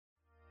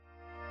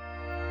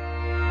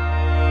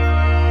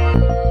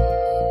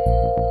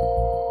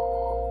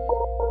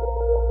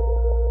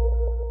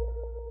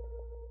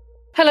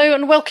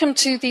and welcome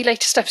to the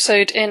latest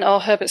episode in our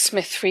Herbert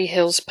Smith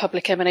Freehills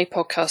Public M&A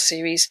podcast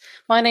series.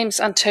 My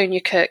name's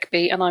Antonia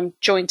Kirkby, and I'm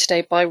joined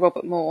today by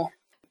Robert Moore.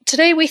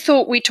 Today we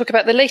thought we'd talk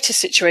about the latest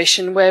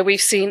situation where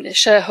we've seen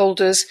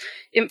shareholders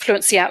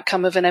influence the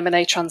outcome of an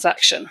M&A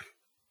transaction.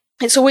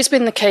 It's always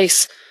been the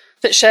case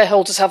that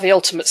shareholders have the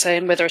ultimate say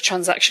in whether a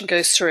transaction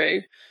goes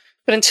through,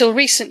 but until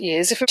recent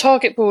years, if a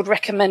target board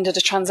recommended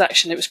a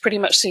transaction, it was pretty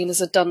much seen as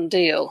a done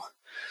deal.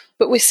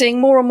 But we're seeing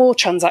more and more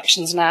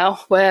transactions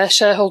now where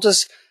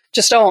shareholders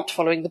just aren't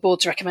following the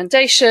board's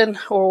recommendation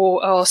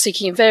or are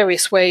seeking in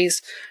various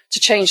ways to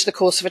change the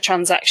course of a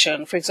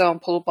transaction, for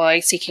example,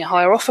 by seeking a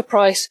higher offer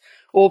price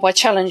or by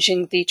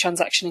challenging the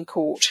transaction in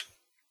court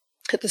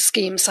at the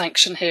scheme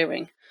sanction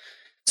hearing.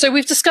 So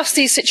we've discussed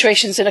these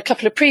situations in a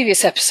couple of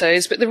previous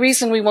episodes, but the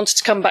reason we wanted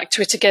to come back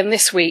to it again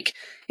this week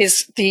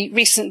is the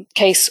recent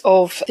case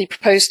of the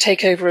proposed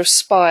takeover of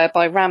Spire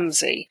by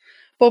Ramsay.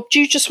 Bob, do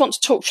you just want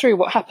to talk through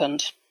what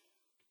happened?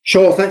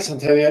 Sure, thanks,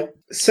 Antonia.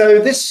 So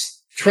this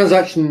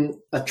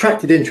transaction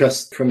attracted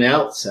interest from the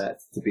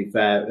outset, to be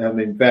fair. I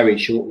mean, very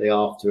shortly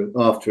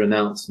after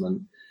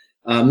announcement,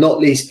 not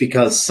least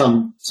because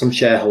some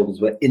shareholders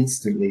were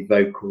instantly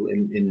vocal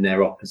in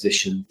their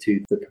opposition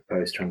to the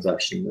proposed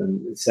transaction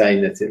and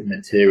saying that it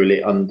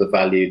materially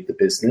undervalued the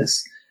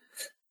business.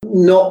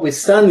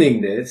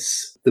 Notwithstanding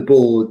this, the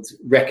board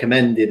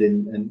recommended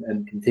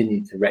and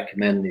continued to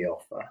recommend the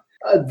offer.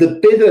 The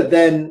bidder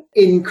then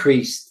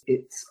increased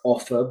its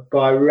offer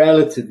by a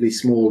relatively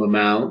small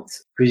amount,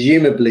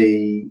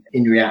 presumably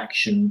in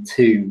reaction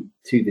to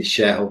the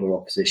shareholder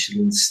opposition,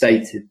 and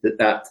stated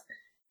that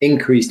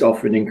increased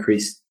offer and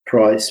increased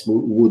price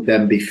would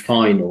then be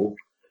final.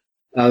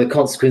 The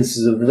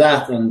consequences of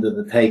that under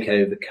the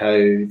takeover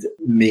code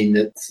mean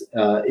that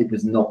it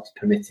was not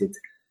permitted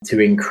to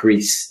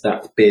increase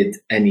that bid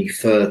any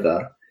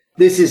further.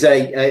 This is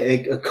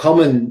a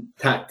common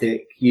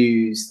tactic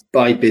used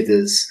by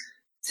bidders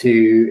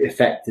to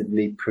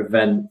effectively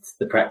prevent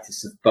the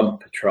practice of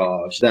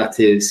bumpertrage.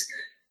 That is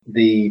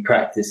the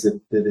practice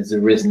that has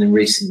arisen in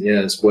recent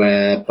years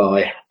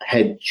whereby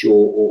hedge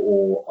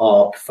or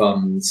ARB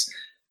funds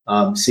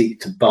seek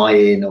to buy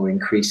in or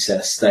increase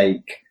their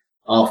stake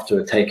after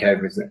a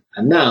takeover is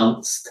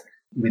announced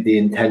with the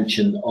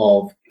intention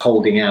of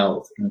holding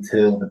out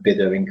until the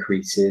bidder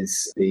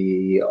increases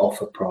the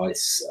offer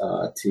price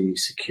to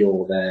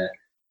secure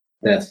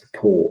their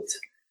support.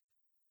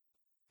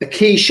 A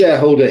key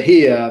shareholder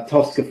here,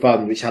 Tosca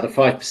Fund, which had a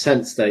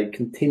 5% stake,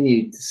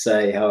 continued to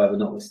say, however,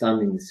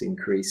 notwithstanding this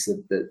increase,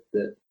 that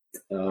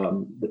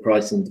the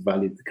price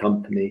undervalued the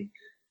company,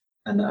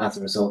 and that as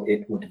a result,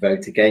 it would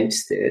vote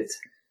against it.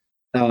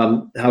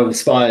 However,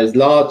 Spire's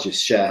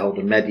largest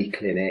shareholder,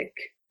 Mediclinic,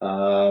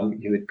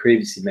 who had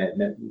previously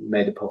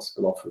made a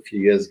possible offer a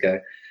few years ago,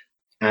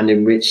 and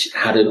in which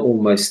had an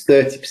almost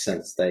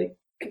 30% stake,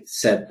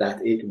 said that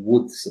it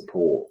would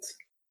support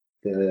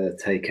the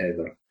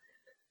takeover.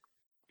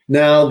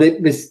 Now,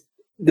 the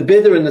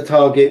bidder and the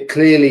target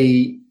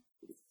clearly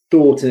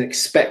thought and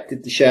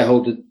expected the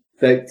shareholder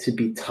vote to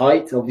be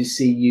tight.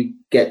 Obviously, you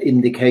get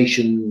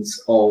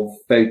indications of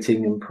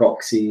voting and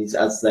proxies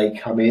as they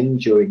come in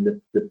during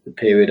the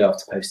period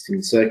after posting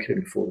the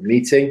circular before the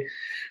meeting.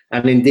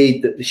 And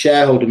indeed, that the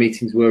shareholder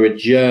meetings were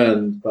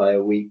adjourned by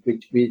a week,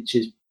 which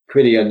is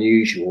pretty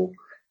unusual.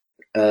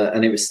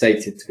 And it was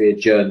stated to be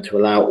adjourned to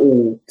allow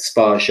all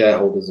Spire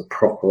shareholders a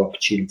proper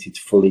opportunity to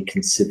fully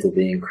consider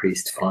the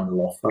increased final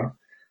offer.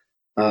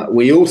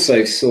 We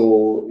also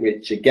saw,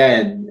 which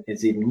again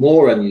is even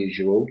more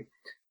unusual,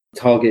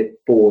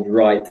 target board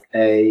write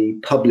a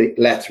public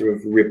letter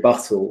of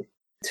rebuttal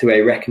to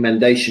a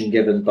recommendation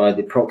given by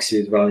the proxy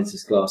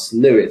advisors Glass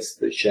Lewis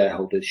that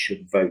shareholders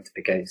should vote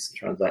against the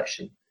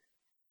transaction.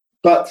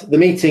 But the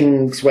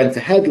meetings went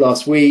ahead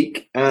last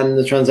week and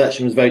the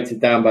transaction was voted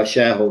down by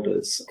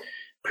shareholders.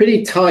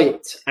 Pretty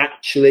tight,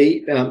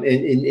 actually,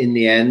 in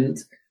the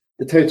end.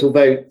 The total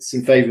votes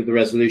in favour of the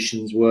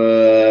resolutions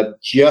were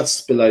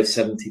just below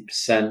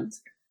 70%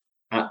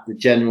 at the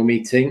general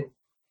meeting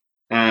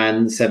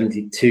and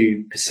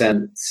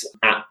 72%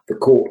 at the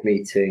court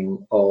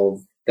meeting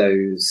of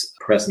those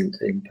present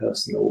in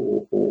person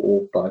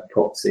or by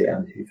proxy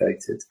and who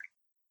voted.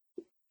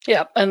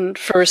 Yeah, and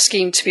for a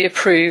scheme to be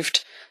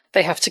approved,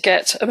 they have to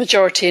get a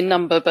majority in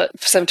number, but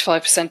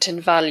 75%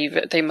 in value,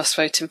 that they must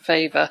vote in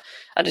favour.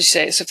 And as you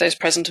say, it's of those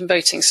present and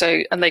voting.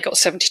 So, and they got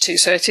 72,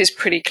 so it is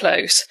pretty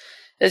close,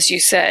 as you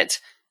said.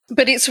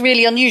 But it's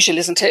really unusual,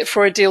 isn't it,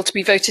 for a deal to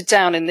be voted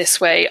down in this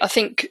way? I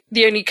think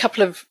the only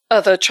couple of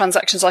other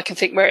transactions I can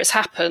think where it's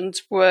happened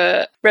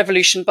were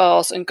Revolution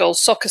Bars and Gold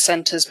Soccer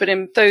Centres. But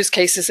in those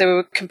cases, there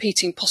were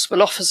competing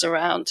possible offers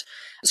around.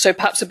 So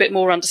perhaps a bit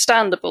more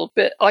understandable.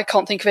 But I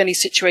can't think of any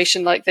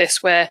situation like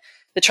this where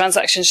the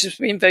transaction's just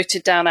been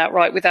voted down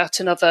outright without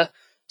another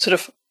sort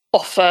of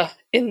offer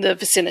in the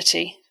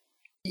vicinity.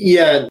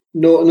 Yeah,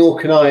 nor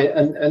can I,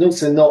 and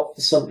also not for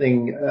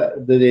something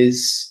that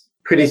is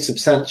pretty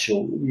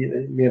substantial.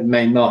 We have a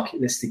main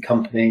market listed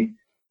company.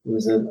 There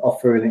was an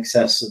offer in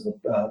excess of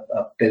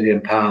 £1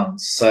 billion.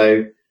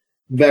 So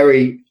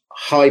very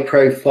high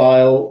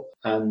profile.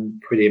 and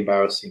pretty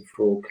embarrassing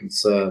for all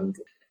concerned.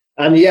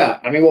 And yeah,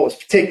 I mean, what was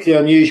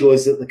particularly unusual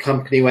is that the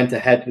company went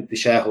ahead with the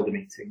shareholder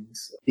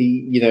meetings.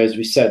 As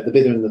we said, the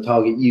bidder and the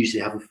target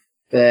usually have a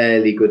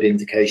fairly good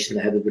indication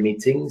ahead of the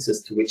meetings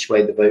as to which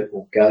way the vote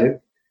will go.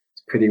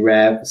 It's pretty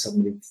rare for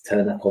somebody to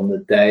turn up on the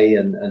day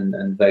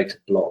and vote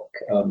a block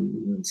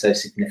so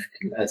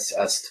significant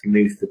as to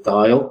move the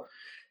dial.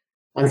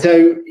 And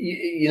so,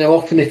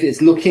 often if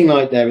it's looking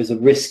like there is a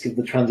risk of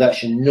the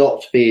transaction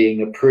not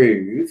being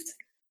approved,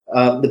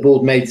 the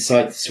board may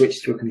decide to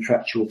switch to a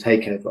contractual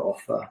takeover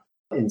offer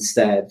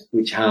instead,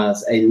 which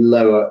has a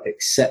lower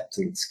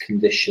acceptance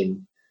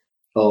condition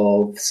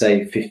of,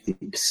 say,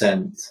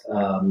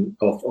 50%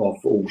 of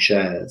all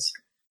shares.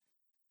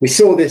 We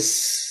saw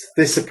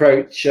this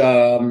approach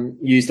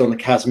used on the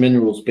CAS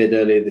Minerals bid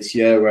earlier this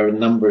year, where a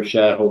number of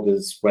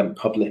shareholders went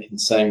public in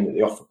saying that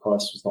the offer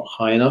price was not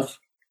high enough.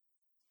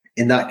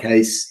 In that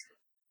case,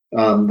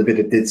 the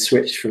bidder did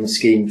switch from a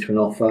scheme to an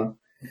offer.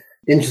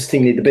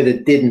 Interestingly, the bidder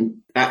didn't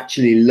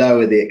actually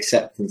lower the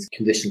acceptance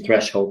condition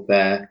threshold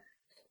there,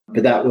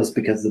 but that was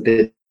because the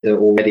bidder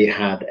already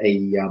had a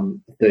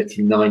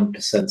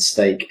 39%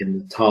 stake in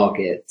the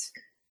target.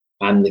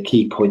 And the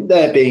key point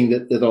there being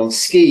that on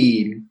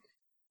scheme,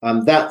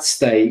 that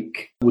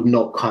stake would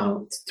not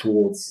count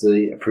towards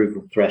the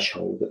approval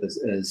threshold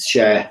as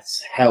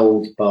shares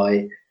held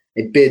by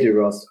a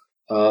bidder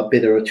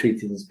are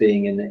treated as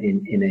being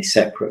in a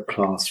separate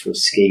class for a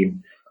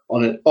scheme.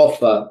 On an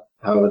offer,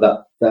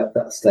 however,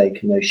 that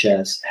stake and those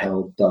shares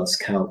held does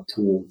count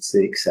towards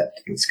the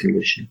acceptance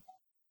condition.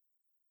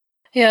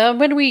 Yeah,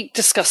 when we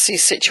discuss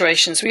these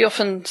situations, we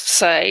often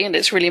say, and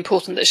it's really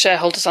important that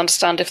shareholders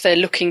understand if they're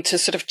looking to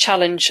sort of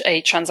challenge a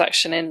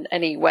transaction in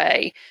any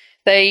way,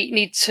 they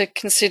need to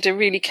consider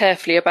really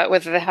carefully about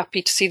whether they're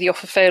happy to see the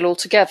offer fail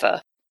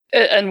altogether.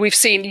 And we've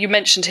seen, you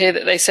mentioned here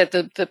that they said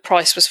the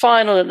price was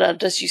final,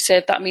 and as you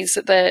said, that means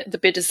that the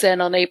bidder's then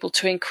unable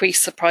to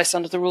increase the price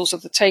under the rules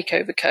of the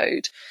takeover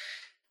code.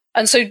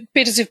 And so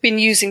bidders have been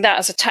using that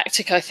as a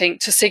tactic, I think,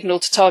 to signal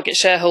to target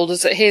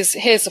shareholders that here's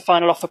the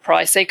final offer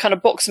price. They kind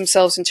of box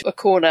themselves into a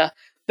corner,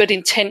 but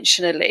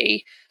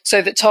intentionally,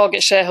 so that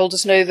target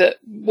shareholders know that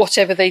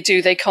whatever they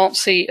do, they can't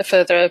see a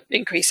further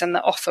increase in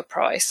that offer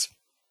price.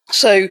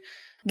 So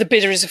the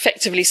bidder is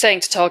effectively saying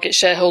to target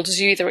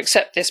shareholders, you either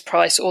accept this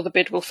price or the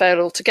bid will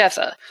fail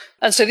altogether.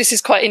 And so this is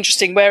quite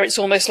interesting, where it's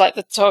almost like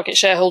the target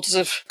shareholders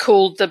have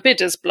called the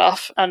bidder's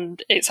bluff,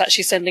 and it's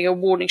actually sending a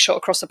warning shot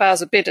across the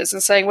bows of bidders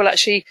and saying, well,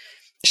 actually,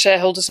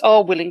 shareholders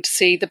are willing to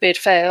see the bid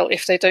fail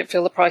if they don't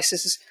feel the price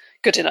is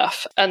good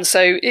enough. And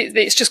so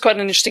it's just quite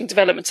an interesting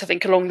development, I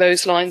think, along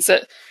those lines,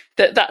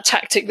 that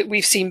tactic that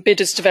we've seen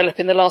bidders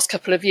develop in the last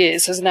couple of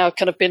years has now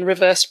kind of been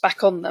reversed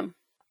back on them.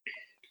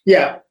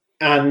 Yeah.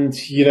 And,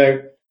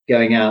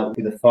 going out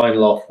with a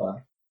final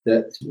offer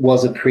that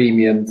was a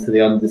premium to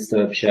the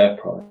undisturbed share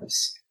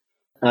price,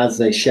 as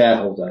a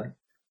shareholder,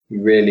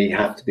 you really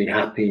have to be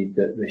happy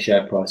that the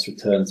share price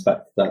returns back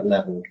to that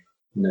level.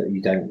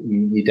 You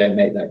don't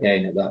make that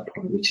gain at that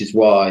point, which is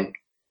why,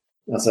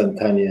 as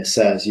Antonio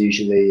says,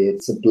 usually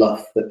it's a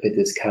bluff that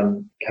bidders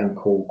can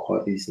call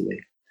quite easily.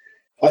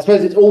 I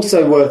suppose it's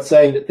also worth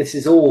saying that this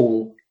is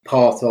all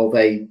part of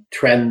a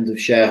trend of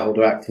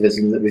shareholder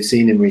activism that we've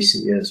seen in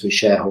recent years with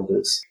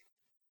shareholders,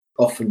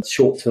 often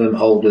short-term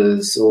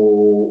holders,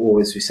 or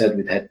as we said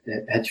with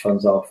hedge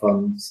funds, our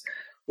funds,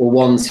 or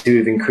ones who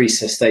have increased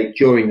their stake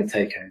during the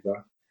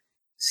takeover,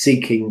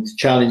 seeking to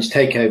challenge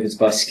takeovers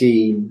by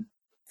scheme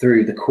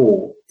through the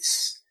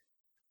courts.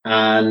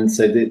 And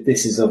so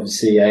this is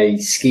obviously a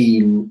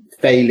scheme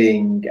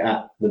failing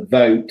at the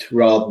vote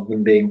rather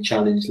than being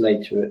challenged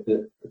later at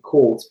the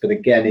courts. But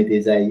again, it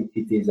is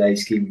a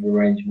scheme of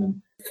arrangement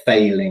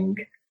failing.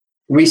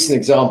 Recent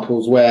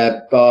examples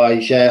whereby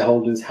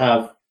shareholders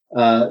have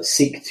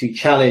seek to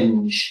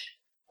challenge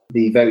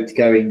the vote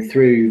going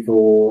through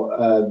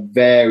for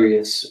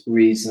various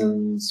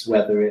reasons,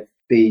 whether it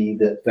be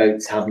that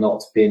votes have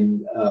not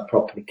been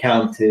properly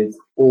counted,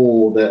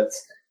 or that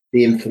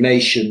the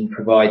information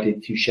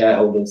provided to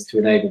shareholders to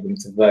enable them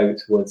to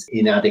vote was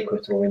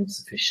inadequate or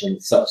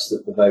insufficient, such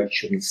that the vote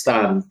shouldn't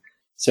stand.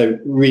 So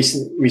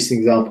recent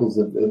examples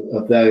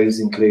of those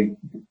include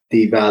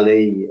Dee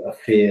Valley,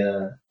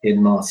 Afia,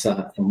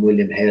 Inmarsat, and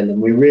William Hill,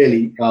 and we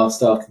really are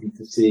starting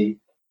to see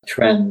a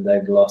trend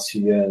over the last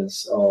few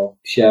years of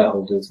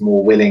shareholders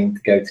more willing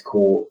to go to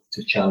court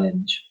to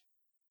challenge.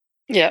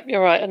 Yeah,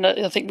 you're right. And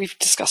I think we've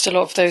discussed a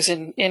lot of those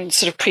in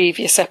sort of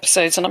previous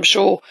episodes, and I'm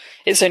sure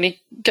it's only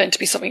going to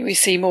be something we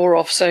see more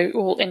of. So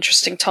all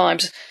interesting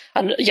times.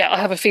 And yeah, I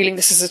have a feeling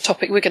this is a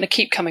topic we're going to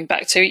keep coming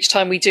back to. Each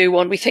time we do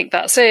one, we think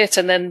that's it.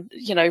 And then,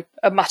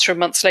 a matter of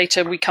months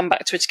later, we come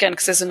back to it again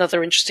because there's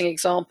another interesting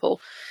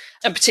example.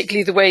 And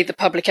particularly the way the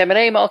public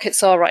M&A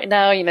markets are right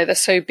now, they're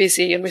so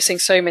busy and we're seeing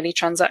so many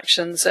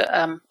transactions.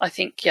 I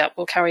think,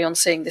 we'll carry on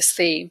seeing this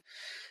theme.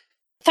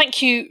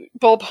 Thank you,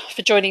 Bob,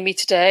 for joining me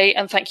today,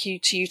 and thank you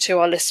to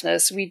our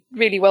listeners. We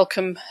really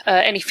welcome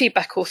any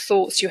feedback or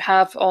thoughts you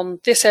have on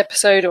this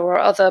episode or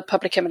other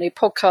public M&A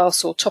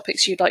podcasts or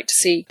topics you'd like to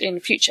see in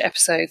future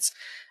episodes.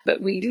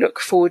 But we look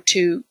forward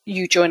to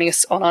you joining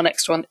us on our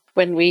next one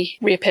when we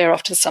reappear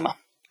after the summer.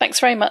 Thanks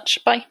very much.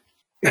 Bye.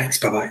 Thanks.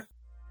 Bye-bye.